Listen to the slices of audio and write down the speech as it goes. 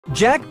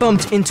Jack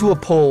bumped into a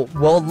pole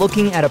while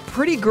looking at a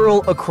pretty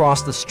girl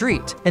across the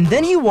street, and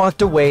then he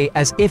walked away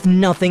as if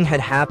nothing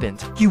had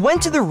happened. He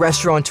went to the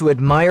restaurant to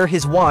admire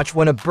his watch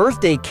when a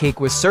birthday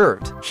cake was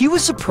served. He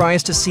was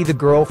surprised to see the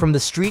girl from the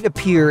street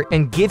appear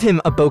and give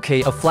him a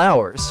bouquet of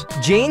flowers.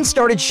 Jane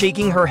started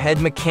shaking her head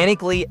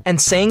mechanically and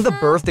sang the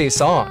birthday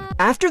song.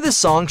 After the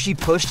song, she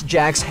pushed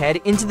Jack's head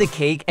into the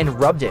cake and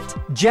rubbed it.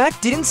 Jack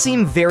didn't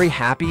seem very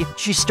happy.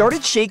 She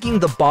started shaking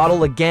the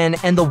bottle again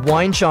and the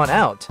wine shot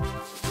out.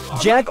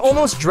 Jack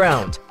almost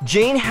drowned.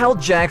 Jane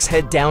held Jack's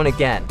head down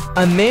again.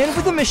 A man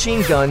with a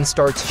machine gun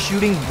starts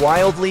shooting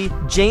wildly.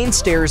 Jane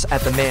stares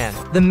at the man.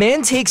 The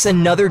man takes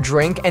another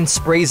drink and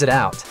sprays it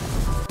out.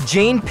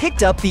 Jane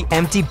picked up the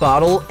empty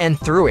bottle and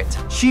threw it.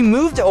 She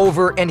moved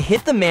over and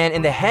hit the man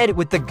in the head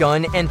with the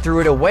gun and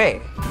threw it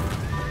away.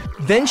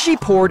 Then she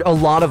poured a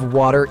lot of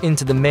water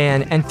into the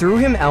man and threw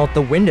him out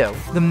the window.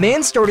 The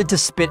man started to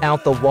spit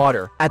out the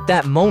water. At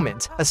that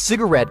moment, a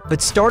cigarette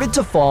but started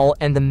to fall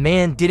and the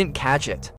man didn't catch it.